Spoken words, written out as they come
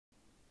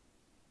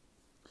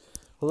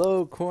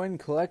Hello, coin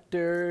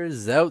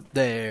collectors out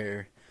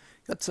there.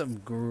 Got some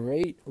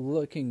great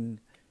looking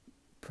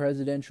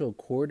presidential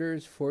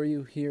quarters for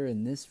you here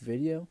in this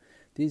video.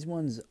 These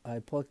ones I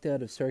plucked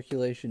out of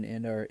circulation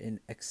and are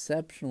in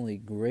exceptionally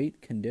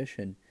great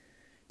condition.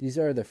 These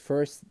are the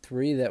first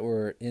three that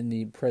were in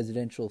the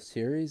presidential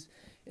series,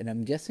 and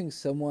I'm guessing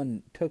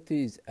someone took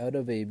these out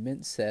of a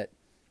mint set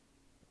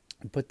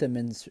and put them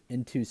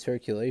into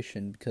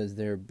circulation because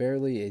they're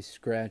barely a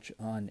scratch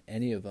on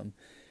any of them.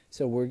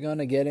 So we're going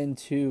to get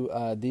into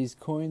these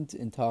coins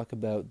and talk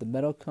about the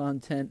metal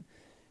content,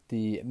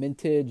 the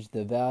mintage,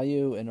 the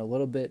value, and a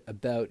little bit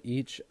about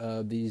each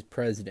of these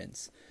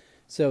presidents.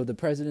 So the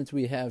presidents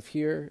we have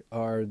here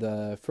are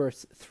the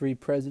first three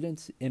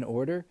presidents in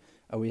order.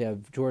 We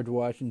have George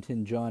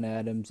Washington, John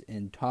Adams,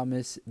 and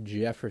Thomas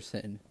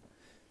Jefferson.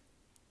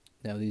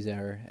 Now these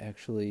are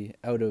actually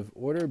out of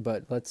order,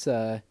 but let's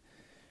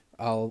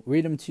I'll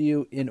read them to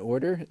you in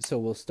order. So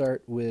we'll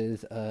start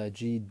with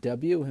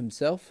GW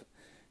himself,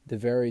 the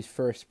very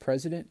first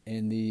president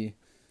and the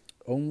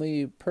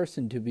only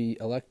person to be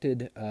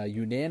elected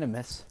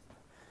unanimous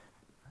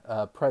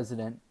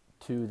president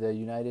to the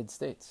United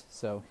States.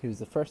 So he was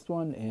the first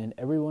one, and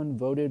everyone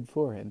voted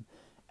for him.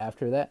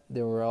 After that,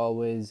 there were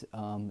always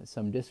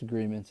some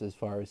disagreements as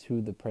far as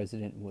who the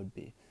president would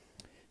be.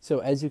 So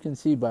as you can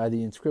see by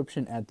the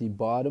inscription at the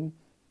bottom,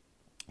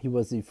 he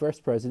was the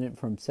first president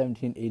from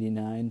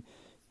 1789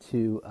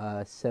 to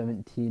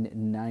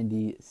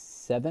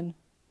 1797.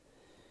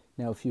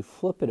 Now, if you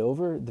flip it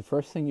over, the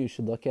first thing you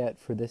should look at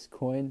for this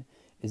coin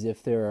is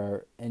if there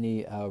are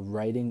any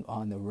writing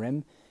on the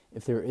rim.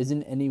 If there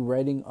isn't any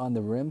writing on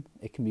the rim,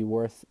 it can be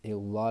worth a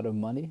lot of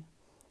money.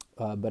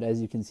 But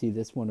as you can see,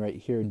 this one right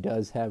here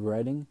does have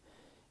writing,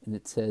 and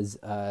it says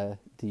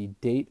the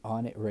date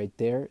on it right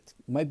there. It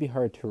might be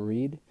hard to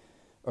read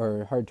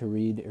or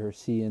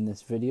see in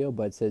this video,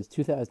 but it says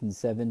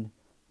 2007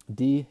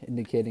 D,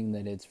 indicating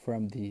that it's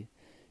from the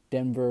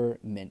Denver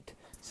Mint.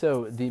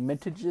 So the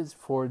mintages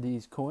for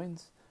these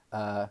coins,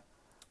 for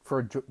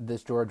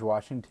this George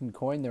Washington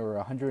coin, there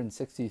were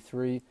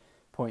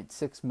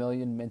 163.6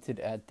 million minted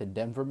at the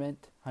Denver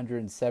Mint,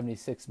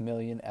 176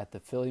 million at the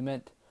Philly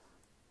Mint,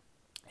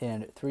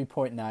 and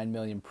 3.9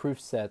 million proof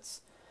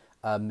sets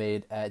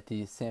made at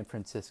the San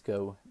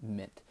Francisco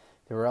Mint.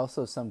 There were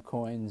also some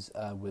coins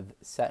with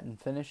satin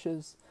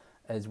finishes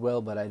as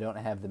well, but I don't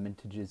have the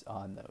mintages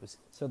on those.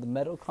 So the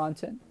metal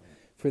content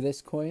for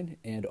this coin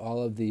and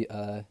all of the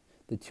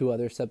two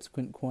other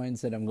subsequent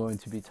coins that I'm going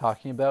to be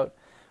talking about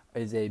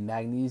is a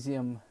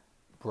magnesium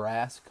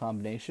brass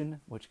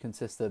combination, which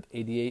consists of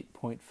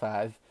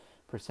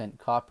 88.5%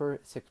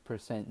 copper,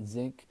 6%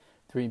 zinc,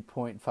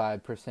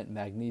 3.5%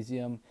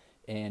 magnesium,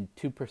 and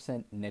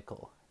 2%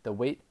 nickel. The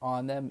weight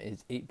on them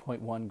is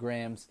 8.1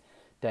 grams,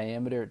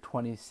 diameter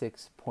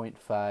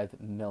 26.5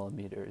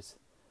 millimeters.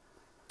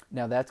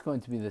 Now that's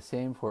going to be the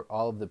same for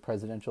all of the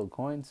presidential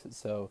coins,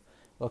 so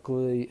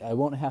luckily I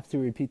won't have to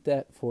repeat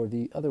that for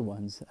the other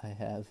ones I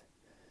have.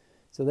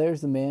 So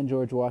there's the man,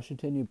 George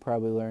Washington. You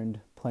probably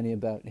learned plenty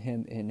about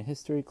him in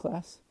history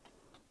class.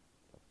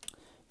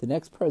 The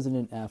next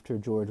president after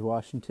George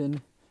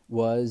Washington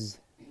was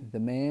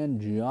the man,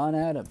 John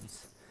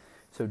Adams.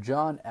 So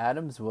John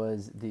Adams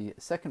was the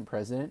second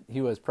president. He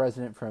was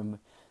president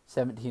from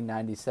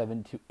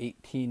 1797 to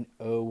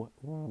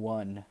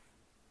 1801.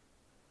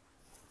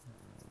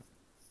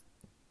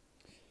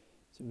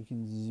 So we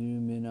can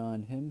zoom in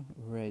on him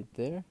right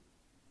there.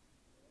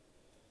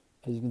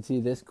 As you can see,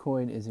 this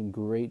coin is in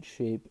great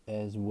shape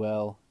as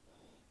well.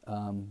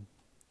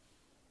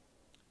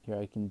 Here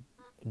I can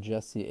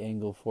adjust the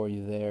angle for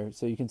you there.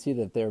 So you can see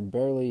that there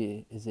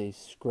barely is a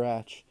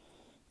scratch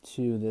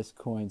to this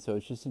coin, so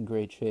it's just in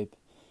great shape.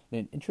 And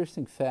an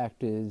interesting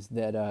fact is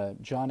that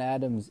John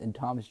Adams and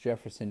Thomas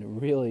Jefferson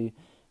really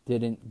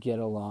didn't get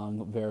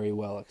along very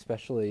well,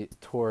 especially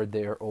toward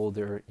their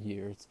older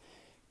years.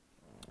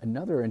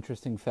 Another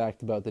interesting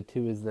fact about the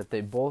two is that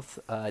they both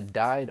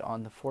died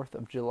on the 4th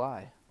of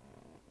July.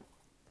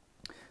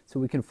 So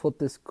we can flip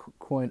this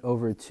coin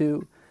over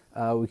too.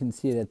 We can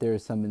see that there are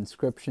some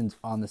inscriptions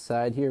on the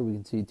side here. We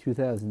can see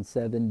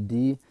 2007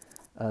 D,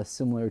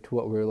 similar to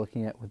what we were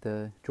looking at with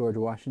the George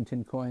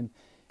Washington coin.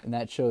 And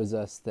that shows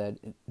us that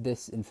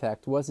this, in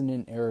fact, wasn't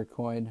an error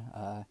coin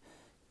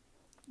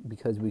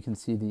because we can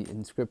see the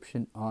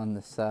inscription on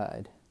the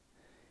side.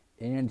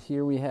 And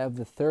here we have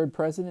the third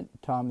president,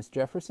 Thomas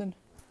Jefferson.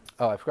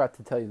 Oh, I forgot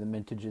to tell you the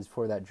mintages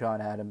for that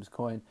John Adams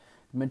coin.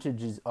 The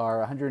mintages are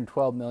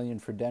 112 million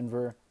for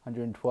Denver,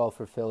 112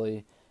 for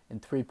Philly,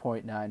 and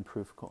 3.9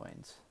 proof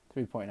coins.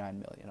 3.9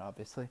 million,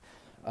 obviously.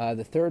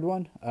 The third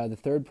one, the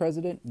third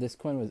president, this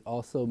coin was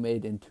also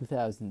made in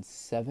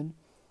 2007.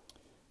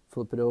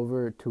 Flip it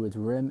over to its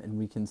rim, and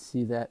we can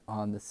see that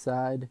on the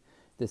side.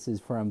 This is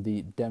from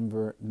the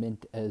Denver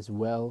Mint as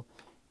well.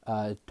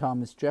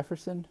 Thomas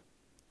Jefferson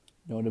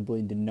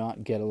notably did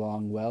not get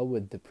along well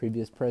with the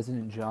previous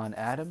president, John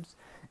Adams.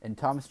 And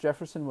Thomas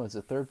Jefferson was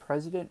the third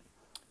president.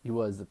 He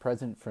was the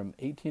president from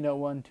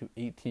 1801 to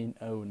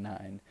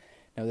 1809.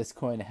 Now this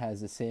coin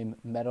has the same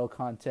metal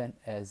content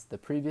as the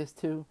previous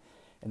two,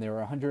 and there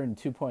were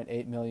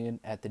 102.8 million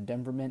at the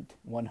Denver Mint,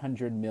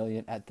 100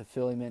 million at the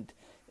Philly Mint,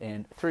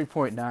 and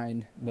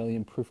 3.9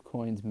 million proof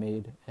coins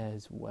made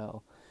as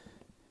well.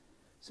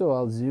 So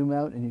I'll zoom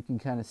out and you can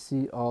kind of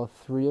see all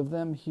three of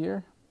them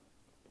here.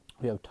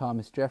 We have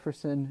Thomas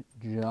Jefferson,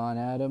 John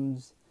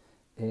Adams,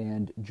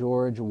 and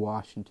George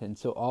Washington.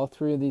 So all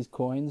three of these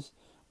coins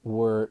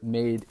were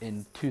made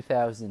in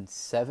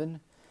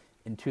 2007.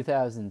 In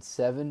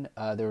 2007,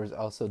 there was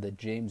also the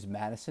James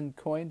Madison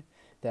coin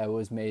that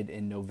was made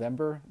in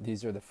November.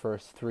 These are the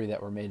first three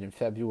that were made in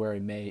February,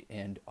 May,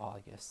 and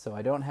August. So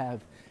I don't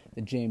have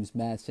the James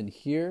Madison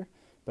here,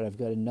 but I've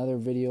got another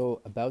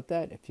video about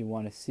that if you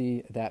want to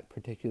see that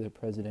particular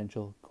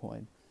presidential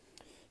coin.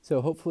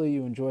 So hopefully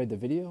you enjoyed the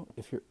video.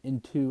 If you're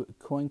into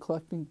coin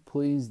collecting,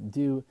 please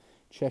do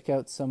check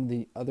out some of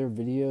the other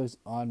videos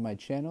on my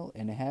channel,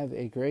 and have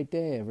a great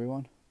day,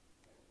 everyone.